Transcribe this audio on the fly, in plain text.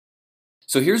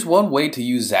So here's one way to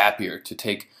use Zapier to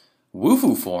take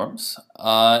Wufoo forms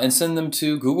and send them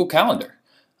to Google Calendar.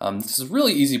 This is a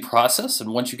really easy process,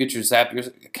 and once you get your Zapier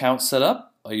account set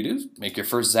up, all you do is make your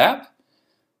first Zap.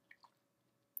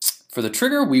 For the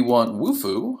trigger, we want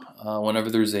Wufoo. Whenever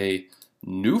there's a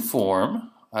new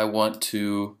form, I want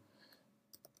to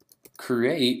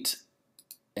create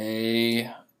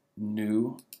a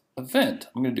new event.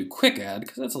 I'm going to do quick add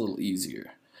because that's a little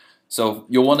easier. So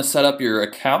you'll want to set up your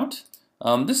account.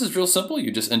 This is real simple.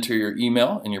 You just enter your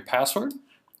email and your password.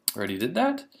 Already did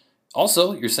that.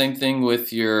 Also, your same thing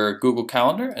with your Google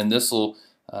Calendar, and this will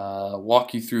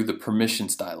walk you through the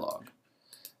permissions dialog.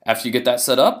 After you get that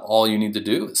set up, all you need to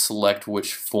do is select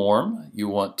which form you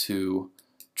want to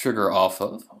trigger off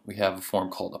of. We have a form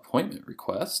called appointment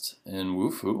request in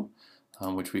Wufoo,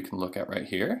 which we can look at right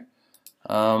here.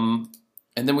 And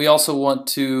then we also want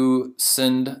to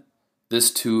send this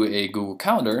to a Google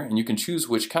Calendar, and you can choose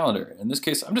which calendar. In this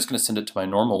case, I'm just going to send it to my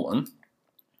normal one.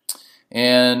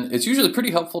 And it's usually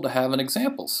pretty helpful to have an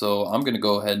example. So I'm going to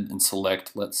go ahead and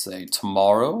select, let's say,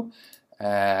 tomorrow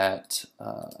at,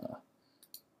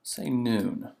 say,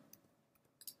 noon.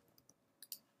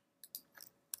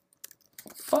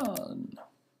 Fun.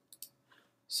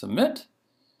 Submit.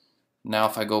 Now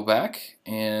if I go back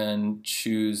and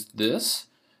choose this,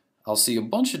 I'll see a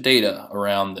bunch of data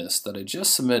around this that I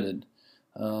just submitted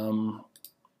and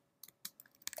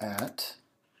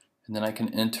then I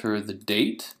can enter the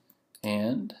date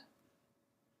and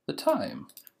the time.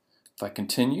 If I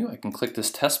continue, I can click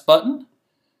this test button,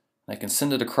 I can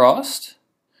send it across,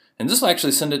 and this will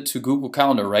actually send it to Google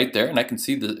Calendar right there, and I can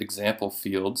see the example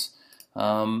fields.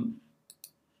 And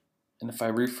if I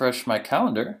refresh my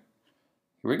calendar,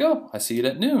 here we go, I see it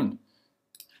at noon.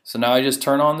 So now I just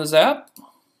turn on the Zap,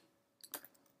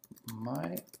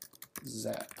 my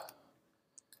Zap.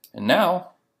 And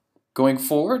now, going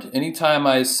forward, anytime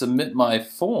I submit my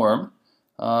form,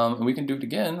 and we can do it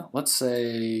again, let's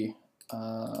say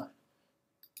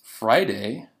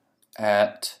Friday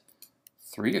at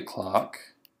 3 o'clock,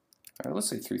 or let's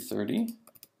say 3:30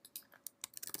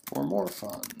 for more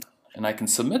fun. And I can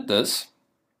submit this.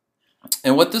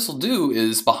 And what this will do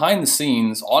is, behind the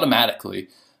scenes, automatically,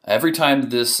 every time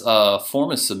this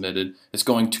form is submitted, it's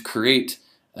going to create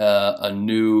a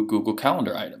new Google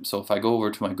Calendar item. So if I go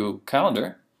over to my Google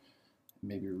Calendar,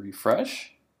 maybe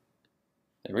refresh,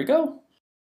 there we go.